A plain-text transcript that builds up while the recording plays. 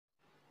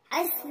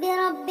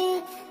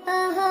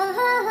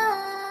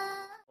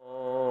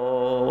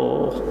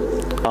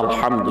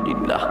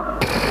আলহামদুলিল্লাহ।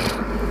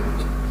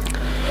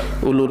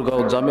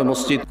 উলুরগাঁও জামে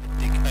মসজিদ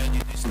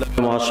ইসলামী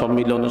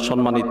মহাসম্মিলনের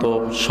সম্মানিত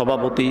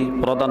সভাপতি,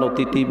 প্রধান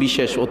অতিথি,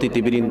 বিশেষ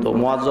অতিথিবৃন্দ,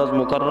 মুআজ্জাজ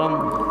মুকাররম,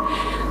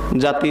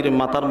 জাতির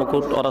মাতার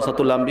মুকুট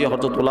ওরাসাতুল আম্বিয়া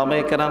হযরত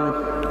উলামায়ে কেরাম,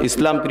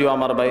 ইসলাম প্রিয়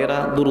আমার ভাইয়েরা,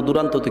 দূর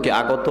দূরান্ত থেকে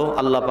আগত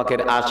আল্লাহ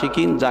পাকের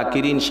আশিকিন,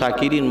 জাকিরিন,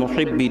 শাকিরিন,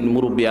 মুহিব্বিন,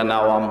 মুরব্বিয়ান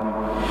আওয়াম,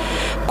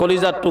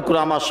 কলিজার টুকরা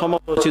আমার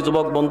সমবয়সী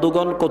যুবক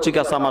বন্ধুগণ,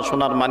 কচিকাচা আমার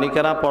সোনার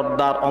মানিকেরা,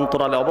 পর্দার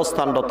অন্তরালে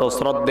অবস্থানরত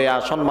শ্রদ্ধেয়া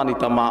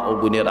সম্মানিত মা ও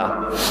বোনেরা,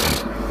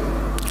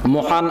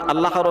 মহান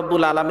আল্লাহ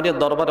রব্বুল আলামিনের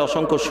দরবারে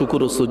অসংখ্য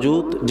শুকর ও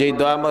সুজুদ, যেই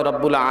দয়াময়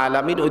রব্বুল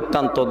আলামিন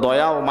অত্যন্ত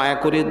দয়া ও মায়া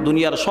করে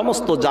দুনিয়ার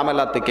সমস্ত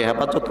ঝামেলা থেকে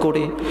হেফাজত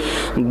করে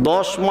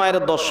 10 মায়ের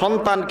 10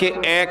 সন্তানকে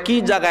একই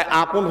জায়গায়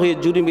আপন হয়ে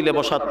জুড়ি মিলে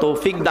বসার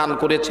তৌফিক দান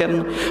করেছেন।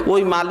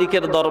 ওই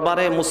মালিকের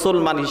দরবারে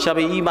মুসলমান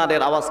হিসাবে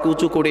ঈমানের আওয়াজকে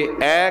উঁচু করে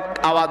এক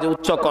আওয়াজে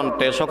উচ্চ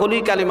কণ্ঠে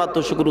সকলেই কালিমাত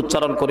শুকর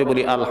উচ্চারণ করে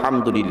বলি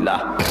আলহামদুলিল্লাহ।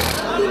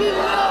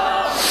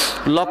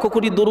 লক্ষ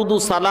কোটি দরুদ ও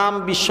সালাম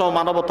বিশ্ব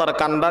মানবতার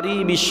কান্ডারি,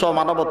 বিশ্ব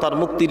মানবতার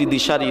মুক্তির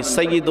দিশারি,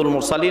 সাইয়্যিদুল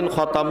মুরসালিন,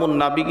 খতামুন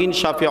নাবিয়িন,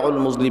 শাফিউল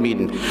মুজলিমিন,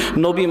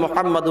 নবী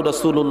মুহাম্মদুর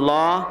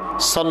রাসূলুল্লাহ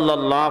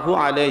সাল্লাল্লাহু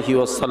আলাইহি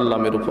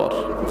ওয়াসাল্লামের উপর।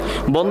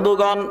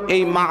 বন্ধুগণ,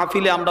 এই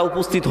মাহফিলে আমরা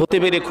উপস্থিত হতে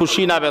পেরে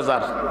খুশি না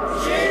বেজার?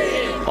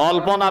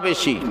 অল্প না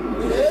বেশি?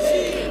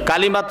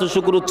 কালিমাত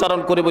শুকর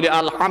উচ্চারণ করে বলি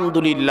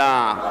আলহামদুলিল্লাহ।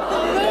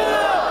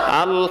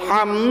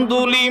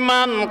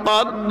 আলহামদুলিমান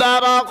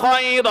কদ্দারা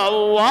খায়রাও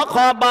ওয়া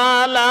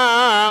খাবালা,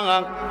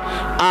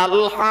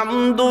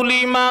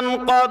 আলহামদুলিমান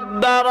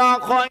কদ্দারা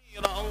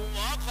খায়রাও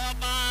ওয়া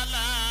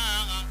খাবালা,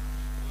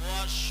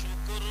 ওয়া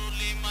শুকরু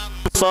লিমান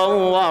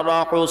সাওয়ারা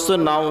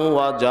হুসনাও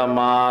ওয়া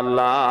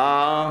জামালা,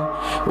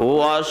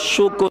 ওয়া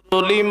শুকরু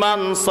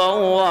লিমান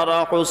সাওয়ারা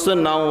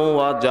হুসনাও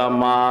ওয়া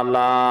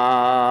জামালা।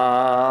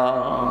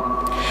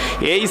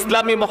 এই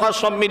ইসলামী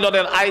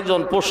মহাসম্মিলনের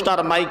আয়োজন, পোস্টার,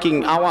 মাইকিং,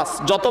 আওয়াজ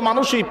যত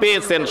মানুষই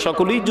পেয়েছেন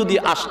সকলেই যদি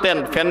আসতেন,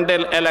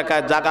 প্যান্ডেল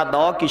এলাকায় জায়গা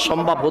দেওয়া কি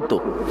সম্ভব হতো?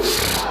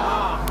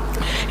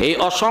 এই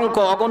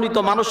অসংখ্য অগণিত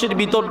মানুষের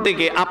ভিতর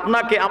থেকে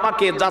আপনাকে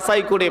আমাকে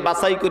যাচাই করে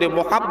বাছাই করে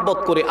মোহাব্বত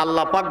করে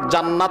আল্লাহ পাক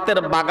জান্নাতের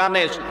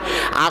বাগানে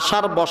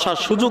আসার বসার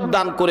সুযোগ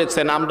দান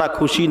করেছেন। আমরা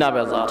খুশি না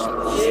বেজার?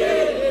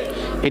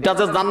 এটা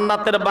যে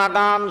জান্নাতের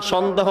বাগান,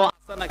 সন্দেহ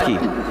আছে নাকি?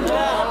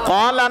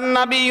 قال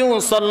النبي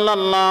صلى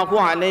الله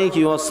عليه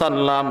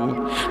وسلم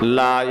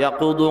لا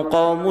يقود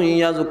قوم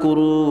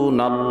يذكرون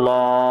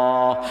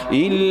الله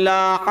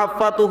إلا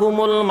حفتهم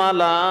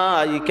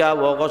الملائكة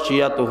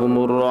وغشيتهم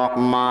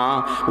الرحمة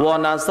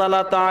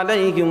ونزلت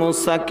عليهم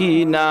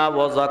السكينة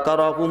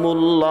وذكرهم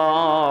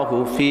الله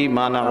في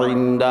من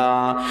عنده।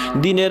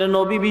 দিনের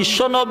নবী, বিশ্ব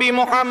নবী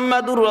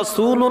মুহাম্মদুর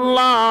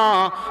রাসূলুল্লাহ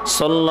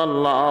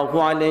সাল্লাল্লাহু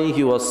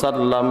আলাইহি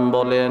ওয়াসাল্লাম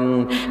বলেন,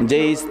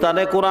 যেই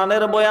স্থানে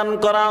কোরআনের বয়ান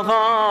করা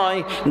হয়,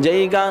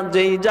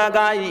 যেই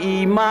জায়গায়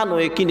ঈমান ও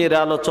ইয়াকিনের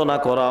আলোচনা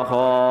করা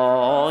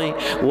হয়,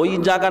 ওই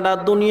জায়গাটা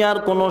দুনিয়ার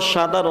কোনো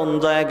সাধারণ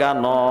জায়গা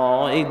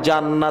নয়,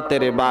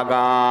 জান্নাতের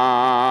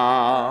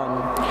বাগান।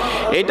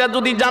 এটা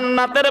যদি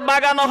জান্নাতের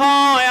বাগান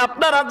হয়,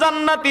 আপনারা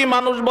জান্নাতি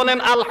মানুষ বলেন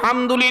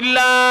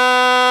আলহামদুলিল্লাহ।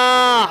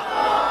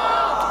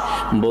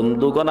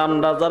 বন্ধুগণ,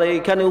 আমরা যারা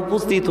এখানে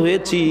উপস্থিত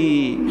হয়েছি,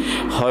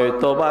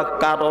 হয়তোবা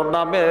কারো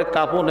নামে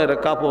কাফনের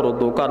কাপড়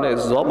দোকানে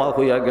জমা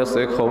হইয়া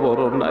গেছে, খবর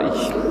নাই।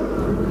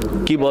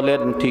 কি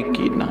বলেন, ঠিক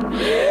কি না?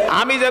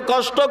 আমি যে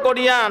কষ্ট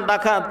করিয়া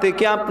ঢাকা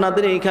থেকে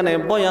আপনাদের এইখানে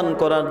বয়ান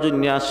করার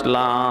জন্য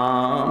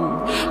আসলাম,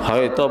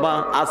 হয়তোবা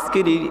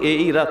আজকের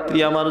এই রাত্রি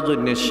আমার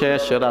জন্য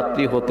শেষ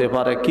রাত্রি হতে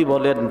পারে। কি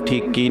বলেন,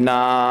 ঠিক কি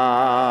না?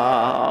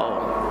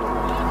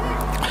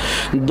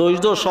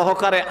 ধৈর্য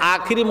সহকারে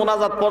আখিরি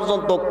মোনাজাত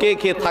পর্যন্ত কে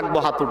কে থাকবো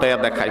হাত উঠাইয়া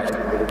দেখাই।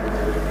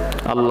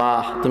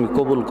 আল্লাহ তুমি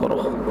কবুল করো।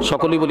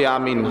 সকলেই বলি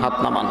আমিন। হাত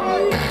নামান।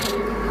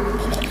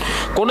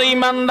 কোন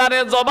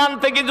ইমানদারের জবান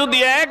থেকে যদি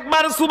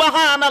একবার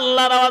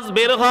সুবহানাল্লাহর আওয়াজ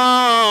বের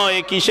হয়,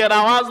 কিসের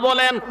আওয়াজ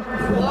বলেন?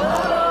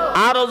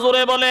 আরো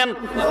জোরে বলেন।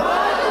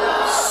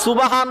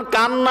 সুবহান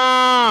কার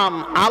নাম?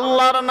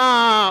 আল্লাহর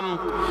নাম।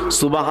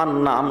 সুবহান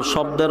নাম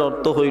শব্দের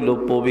অর্থ হইল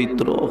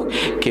পবিত্র।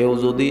 কেউ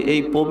যদি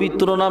এই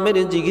পবিত্র নামের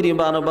জিকির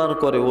বারবার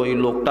করে, ওই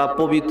লোকটা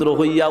পবিত্র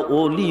হইয়া,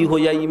 ওলি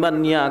হইয়া, ঈমান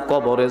নিয়া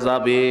কবরে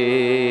যাবে।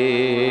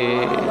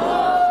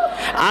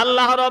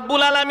 আল্লাহ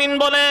রাব্বুল আলামিন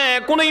বলে,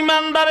 কোন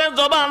ইমানদারের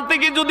জবান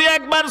থেকে যদি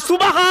একবার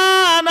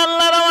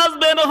সুবহানাল্লাহর আওয়াজ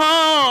বের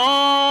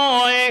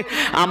হয়,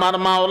 আমার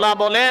মাওলা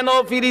বলেন, ও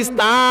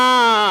ফেরেশতা,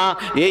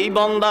 এই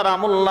বান্দার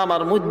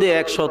আমলনামার মধ্যে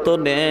 100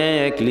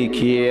 নেক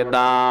লিখিয়ে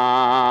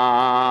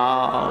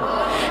দাও।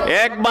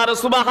 একবার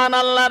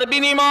সুবহানাল্লাহর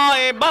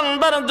বিনিময়ে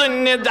বান্দার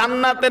জন্য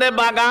জান্নাতের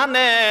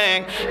বাগানে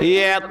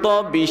এত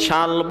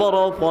বিশাল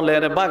বড়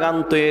ফলের বাগান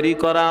তৈরি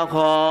করা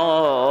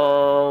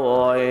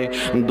হয়।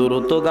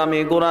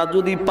 দ্রুতগামী ঘোড়া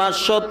যদি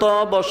 500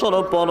 বছর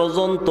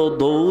পর্যন্ত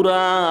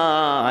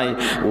দৌড়ায়,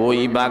 ওই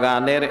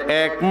বাগানের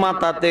এক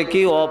মাথা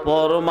থেকে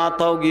অপর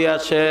মাথাও গিয়া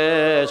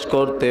শেষ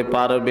করতে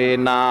পারবে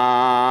না।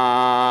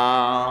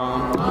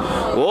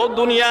 ও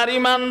দুনিয়ার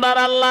ইমানদার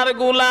আল্লাহর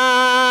গোলাম,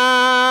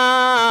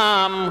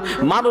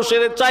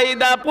 মানুষের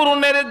চাহিদা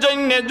পূরণের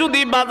জন্য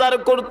যদি বাজার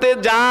করতে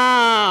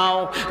যাও,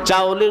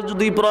 চাউলের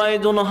যদি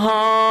প্রয়োজন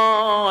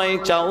হয়,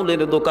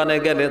 চাউলের দোকানে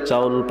গেলে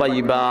চাউল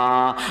পাইবা,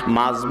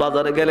 মাছ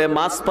বাজারে গেলে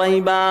মাছ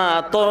পাইবা,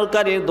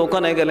 তরকারির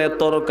দোকানে গেলে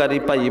তরকারি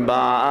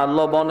পাইবা,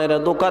 লবণের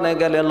দোকানে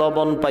গেলে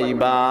লবণ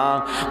পাইবা।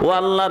 ও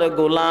আল্লাহর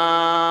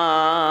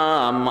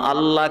গোলাম,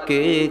 আল্লাহকে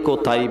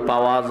কোথায়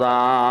পাওয়া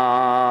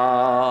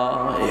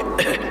যায়?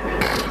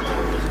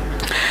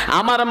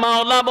 আমার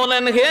মাওলা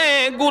বলেন, হে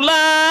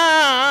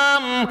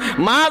গোলাম,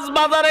 মাছ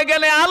বাজারে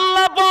গেলে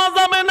আল্লাহ পাওয়া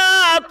যাবে না,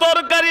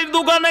 তরকারির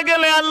দোকানে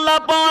গেলে আল্লাহ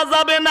পাওয়া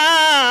যাবে না।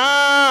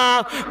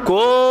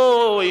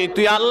 কই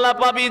তুই আল্লাহ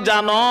পাবি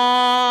জানো?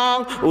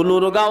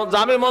 উলুরগাঁও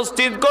জামে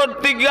মসজিদ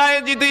কর্তৃক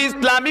আয়োজিত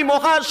ইসলামী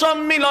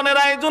মহাসম্মিলনের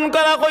আয়োজন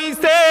করা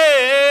হয়েছে।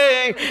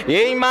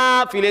 এই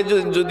মাহফিলে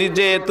যদি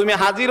যে তুমি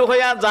হাজির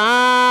হইয়া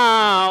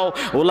যাও,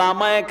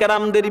 উলামায়ে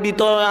কেরামদের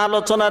ভিতরে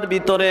আলোচনার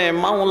ভিতরে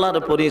মাওলার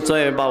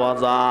পরিচয় পাওয়া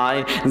যায়,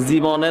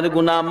 জীবনের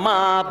গুনাহ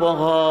মাফ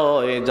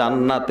হয়,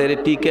 জান্নাতের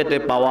টিকেটে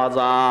পাওয়া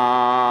যায়।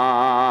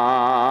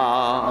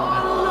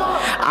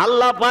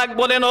 আল্লাহ পাক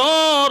বলেন, ও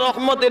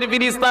রহমতের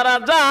ফেরেশতারা,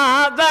 যা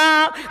যা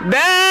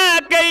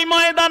দেখ এই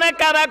ময়দানে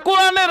কারা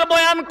কোরআনের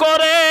বয়ান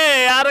করে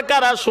আর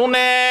কারা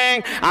শুনে।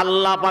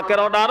 আল্লাহ পাকের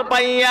অর্ডার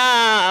পাইয়া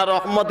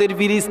রহমতের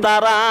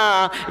ফেরেশতারা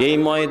এই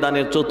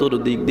ময়দানের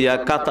চতুর্দিক দিয়া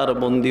কাতার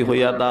বন্দী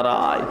হইয়া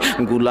দাঁড়ায়,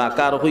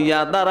 গোলাকার হইয়া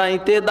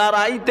দাঁড়াইতে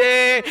দাঁড়াইতে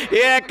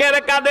একের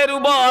কাদের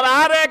উপর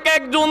আর এক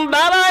একজন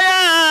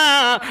দাঁড়ায়া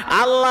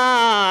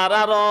আল্লাহর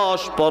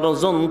আরশ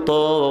পর্যন্ত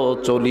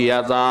চলিয়া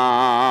যায়।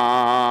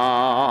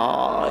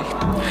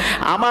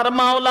 আমার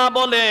মাওলা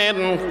বলেন,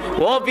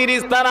 ও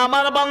ফেরেশতারা,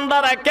 আমার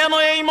বান্দারা কেন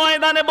এই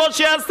ময়দানে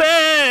বসে আছে?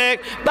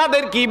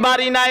 তাদের কি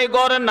বাড়ি নাই,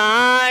 ঘর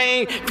নাই?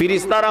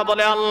 ফেরেশতারা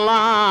বলে,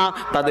 আল্লাহ,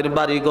 তাদের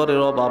বাড়ি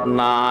ঘরের অভাব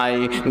নাই,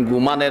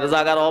 ঘুমানের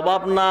জায়গার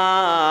অভাব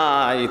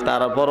নাই,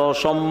 তারপরও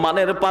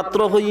সম্মানের পাত্র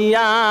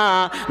হইয়া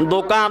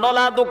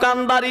দোকানওয়ালা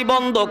দোকানদারি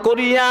বন্ধ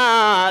করিয়া,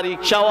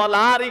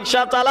 রিক্সাওয়ালা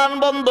রিক্সা চালান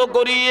বন্ধ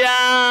করিয়া,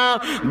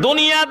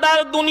 দুনিয়াদার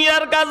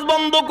দুনিয়ার কাজ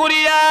বন্ধ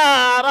করিয়া,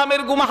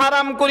 আরামের ঘুম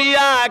হারাম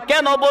করিয়া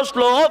কেন বসলো?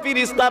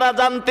 ফেরেশতারা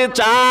জানতে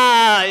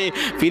চায়।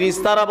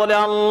 ফেরেশতারা বলে,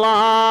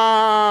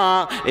 আল্লাহ,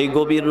 এই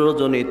গভীর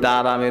রজনীতে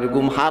আরামের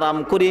ঘুম হারাম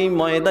করে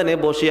ময়দানে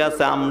বসে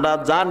আছে, আমরা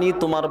জানি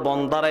তোমার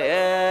বান্দারা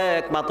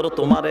একমাত্র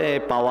তোমারে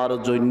পাওয়ার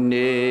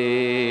জন্যে,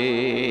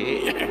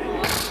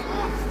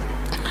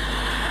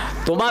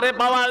 তোমারে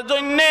পাওয়ার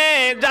জন্যে,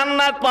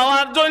 জান্নাত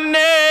পাওয়ার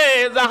জন্যে,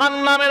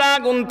 জাহান্নামের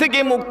আগুন থেকে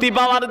মুক্তি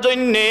পাওয়ার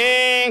জন্যে।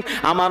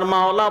 আমার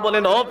মাওলা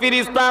বলেন, ও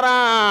ফেরেশতারা,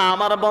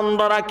 আমার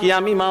বান্দারা কি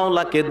আমি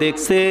মাওলাকে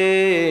দেখছে?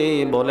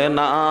 বলে,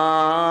 না,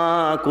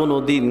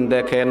 কোনোদিন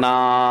দেখে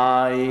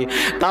নাই।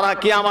 তারা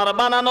কি আমার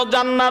বানানো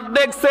জান্নাত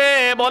দেখছে?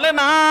 বলে,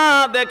 না,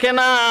 দেখে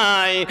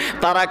নাই।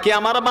 তারা কি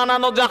আমার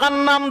বানানো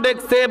জাহান্নাম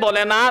দেখছে?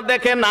 বলে, না,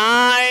 দেখে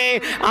নাই।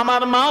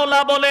 আমার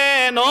মাওলা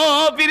বলেন, ও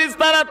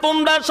ফেরেশতারা,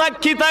 তোমরা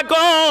সাক্ষী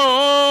থাকো,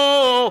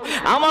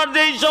 আমার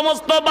যেই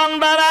সমস্ত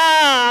বান্দারা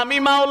আমি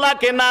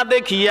মাওলাকে না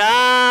দেখিয়া,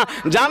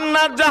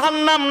 জান্নাত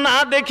জাহান্নাম না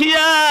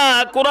দেখিয়া,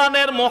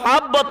 কোরআনের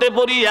মোহাব্বতে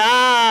পড়িয়া,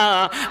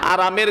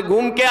 আরামের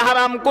ঘুমকে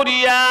হারাম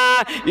করিয়া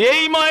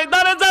এই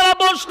ময়দানে যারা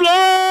বসলো,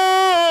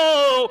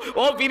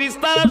 ও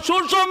ফেরেশতারা,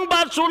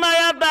 সুসংবাদ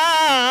শুনায়া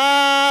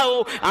দাও,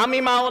 আমি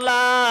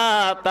মাওলা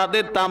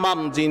তাদের তামাম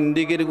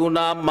জিন্দেগীর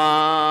গুনাহ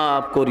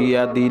মাফ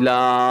করিয়া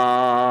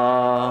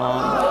দিলাম।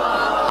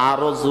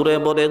 আরো জোরে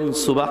বলেন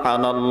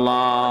সুবহানাল্লাহ।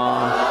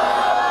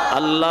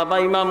 আল্লামা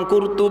ইমাম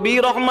কুরতুবী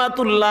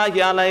রহমাতুল্লাহি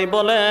আলাইহি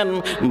বলেন,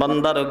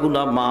 বান্দার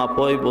গুনাহ মাফ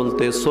হয়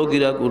বলতে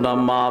সগীরা গুনাহ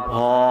মাফ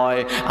হয়।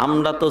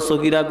 আমরা তো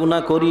সগীরা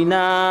গুনাহ করি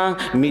না,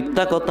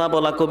 মিথ্যা কথা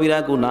বলা কবিরা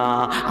গুনাহ,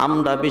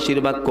 আমরা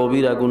বেশিরভাগ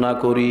কবিরা গুনাহ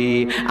করি।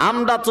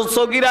 আমরা তো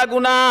সগীরা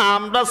গুনাহ,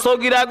 আমরা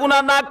সগীরা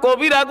গুনাহ না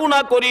কবিরা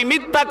গুনাহ করি।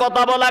 মিথ্যা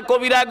কথা বলা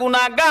কবিরা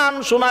গুনাহ, গান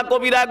শোনা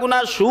কবিরা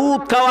গুনাহ,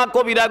 সুদ খাওয়া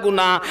কবিরা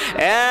গুনাহ।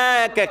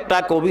 এক একটা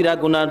কবিরা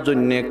গুনার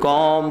জন্য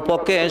কম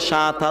পক্ষে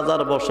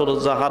 ৭,০০০ বছর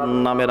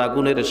জাহান্নামের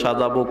আগুনের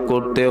সাজা ভোগ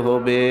করতে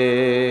হবে।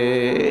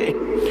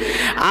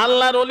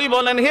 আল্লাহর ওলি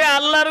বলেন, হে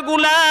আল্লাহর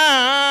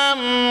গোলাম,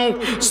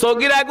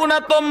 সগীরা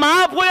গুনাহ তো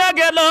মাফ হয়ে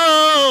গেল,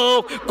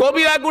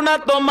 কবিরা গুনাহ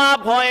তো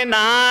মাফ হয়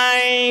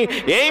নাই।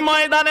 এই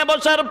ময়দানে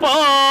বসার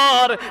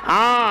পর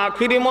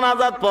আখিরি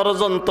মোনাজাত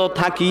পর্যন্ত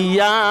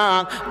থাকিয়া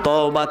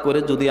তওবা করে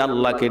যদি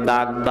আল্লাহকে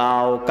ডাক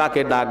দাও,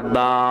 কাকে ডাক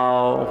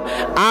দাও?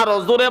 আরো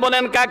জোরে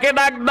বলেন, কাকে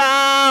ডাক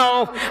দাও?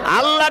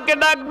 আল্লাহকে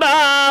ডাক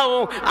দাও।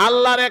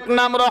 আল্লাহর এক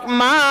নাম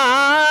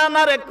রহমান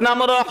আর এক নাম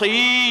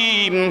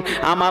রহিম।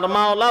 আমার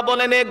মাওলা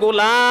বলেন, এ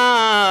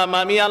গোলাম,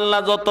 আমি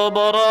আল্লাহ যত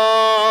বড়,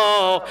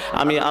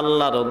 আমি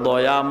আল্লাহর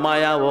দয়া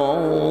মায়াও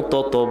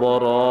তত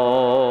বড়।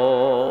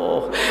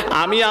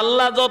 আমি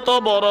আল্লাহ যত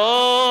বড়,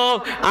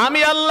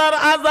 আমি আল্লাহর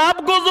আযাব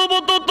গজব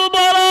তত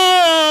বড়।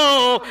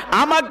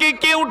 আমাকে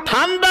কেউ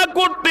ঠান্ডা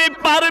করতে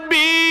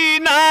পারবি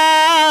না।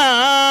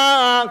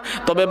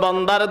 তবে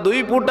বান্দার 2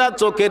 ফুটা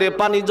চোখের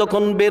পানি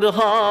যখন বের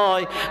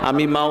হয়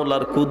আমি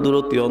মাওলার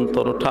কুদরতি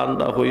অন্তর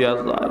ঠান্ডা হইয়া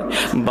যায়।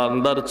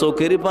 বান্দার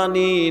চোখের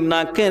পানি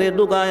নাকের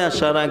ডুগায়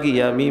আসার আগে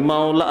আমি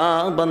মাওলা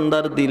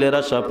বান্দার দিলের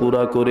আশা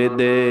পুরা করে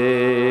দে।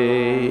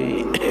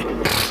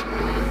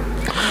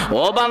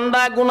 ও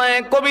বান্দা, গুনাহে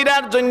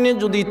কবিরার জন্য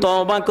যদি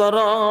তওবা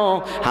করো,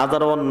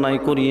 হাজার অন্যায়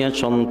করিয়া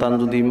সন্তান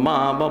যদি মা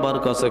বাবার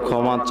কাছে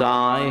ক্ষমা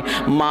চায়,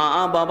 মা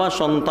বাবা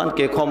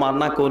সন্তানকে ক্ষমা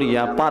না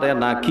করিয়া পারে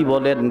না। কি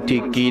বলেন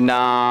ঠিক কি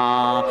না?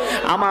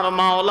 আমার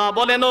মাওলা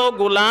বলেন, ও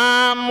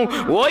গোলাম,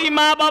 ওই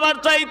মা বাবার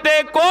চাইতে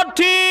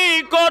কোটি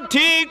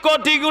কোটি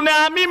কোটি গুণে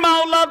আমি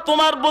মাওলা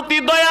তোমার প্রতি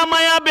দয়া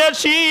মায়া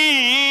বেশি।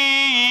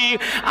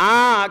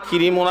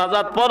 আখিরি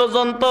মোনাজাত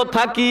পর্যন্ত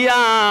থাকিয়া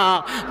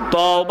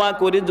তওবা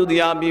করে যদি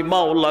আমি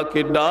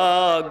মাওলাকে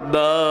ডাক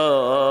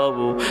দাও,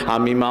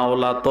 আমি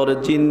মাওলা তোর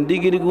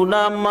জিন্দিগির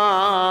গুনাহ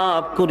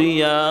মাফ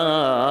করিয়া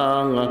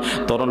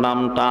তোর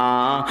নামটা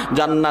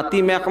জান্নাতি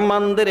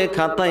মেহমানদের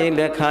খাতায়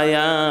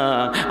লেখায়া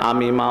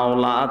আমি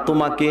মাওলা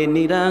তোমাকে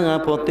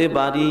নিরাপদে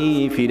বাড়ি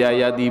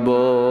ফিরাইয়া দিব।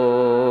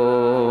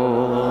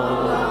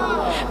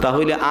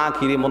 তাহলে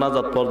আখিরি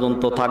মোনাজাত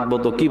পর্যন্ত থাকবো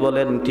তো? কি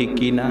বলেন ঠিক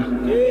কি না?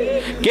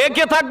 কে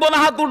কে থাকবো না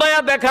হাত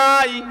উঠাইয়া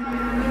দেখাই।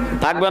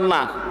 থাকবেন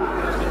না?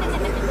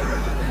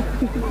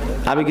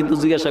 আমি কিন্তু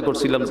জিজ্ঞাসা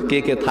করছিলাম কে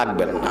কে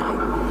থাকবেন না।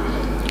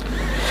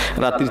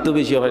 রাত্রি তো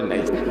বেশি হয়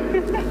নাই।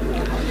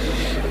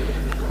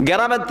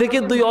 গ্রামের থেকে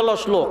 2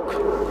 অলস লোক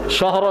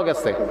শহরও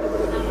গেছে।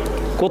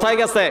 কোথায়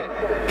গেছে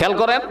খেয়াল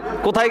করেন?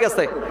 কোথায়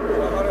গেছে?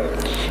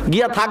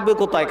 গিয়া থাকবে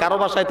কোথায়? কারো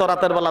বাসায় তো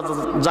রাতের বেলা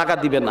জায়গা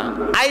দিবে না।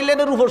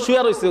 আইল্যান্ডের উপর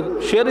শুয়ে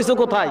রয়েছে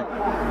কোথায়?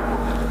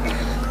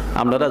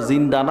 আপনারা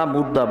জিন্দা না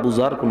মুর্দা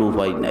বুঝার কোনো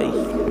উপায় নাই।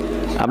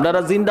 আপনারা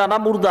জিন্দা না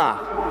মুর্দা?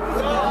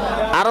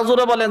 আরো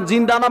জোরে বলেন,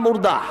 জিন্দা না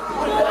মুর্দা?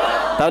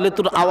 তাহলে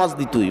তোর আওয়াজ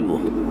দিতে হইব।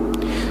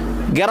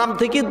 গ্রাম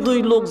থেকে 2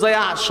 লোক যায়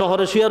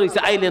শহরে শুয়ে রয়েছে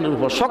আইল্যান্ডের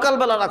উপর।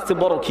 সকালবেলা লাগছে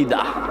বড়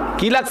খিদা।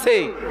 কি লাগছে?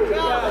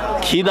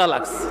 খিদা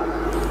লাগছে।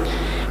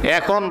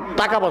 এখন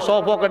টাকা পয়সা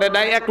পকেটে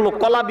নাই। 1 লোক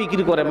কলা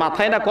বিক্রি করে,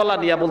 মাথায় না কলা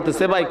নিয়া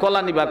বলতেছে, ভাই কলা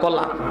নিবা?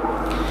 কলা।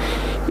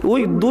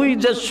 ওই 2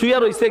 যে শুয়ে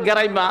রয়েছে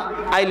গেরাইমা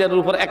আইল্যান্ডের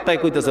উপর, একটাই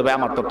কইতেছে, ভাই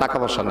আমার তো টাকা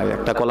পয়সা নাই,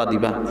 একটা কলা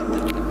দিবা?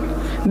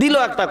 দিল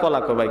একটা কলা।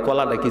 কয় ভাই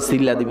কলাটা কি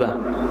সিল্লা দিবা?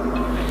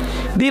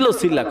 দিল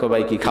সিল্লা। কয়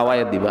ভাই কি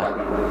খাওয়াইয়া দিবা?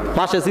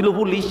 পাশে ছিল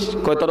পুলিশ।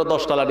 কয় তোর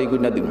 10 টাকা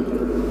গুনা দিব।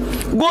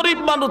 গরিব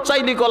মানুষ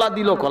চাইলি কলা,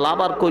 দিল কলা।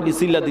 আবার কইলি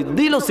সিল্লা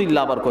দিল সিল্লা।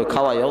 আবার কয়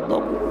খাওয়াইয়াও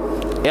দাও।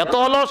 এত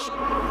অলস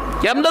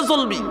কেমনে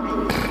চলবি?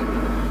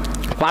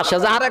 পাশে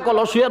যে আরেক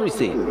অলস শুয়ে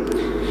রইছে,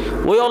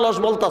 ওই অলস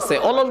বলতাছে,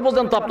 অলস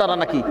বোঝেন তো আপনারা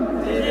নাকি?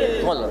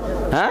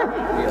 হ্যাঁ,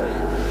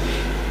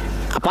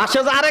 পাশে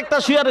যে আরেকটা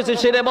শুয়ে রয়েছে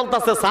সেটা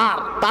বলতাছে, স্যার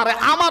তারে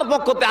আমার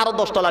পক্ষতে আরো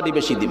 10 টাকা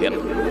বেশি দিবেন।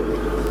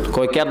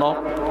 কই কেন?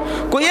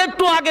 কই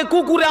একটু আগে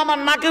কুকুরে আমার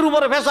নাকের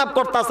উপরে পেশাব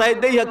করতেছে,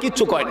 দেইয়া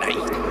কিচ্ছু কয় নাই।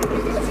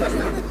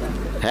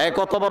 হ্যাঁ,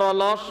 কত বড়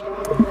অলস!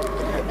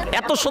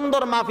 এত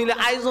সুন্দর মাহফিলে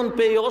আয়োজন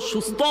পেয়েও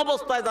সুস্থ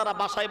অবস্থায় যারা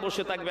বাসায়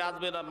বসে থাকবে,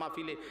 আসবে না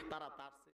মাহফিলে, তারা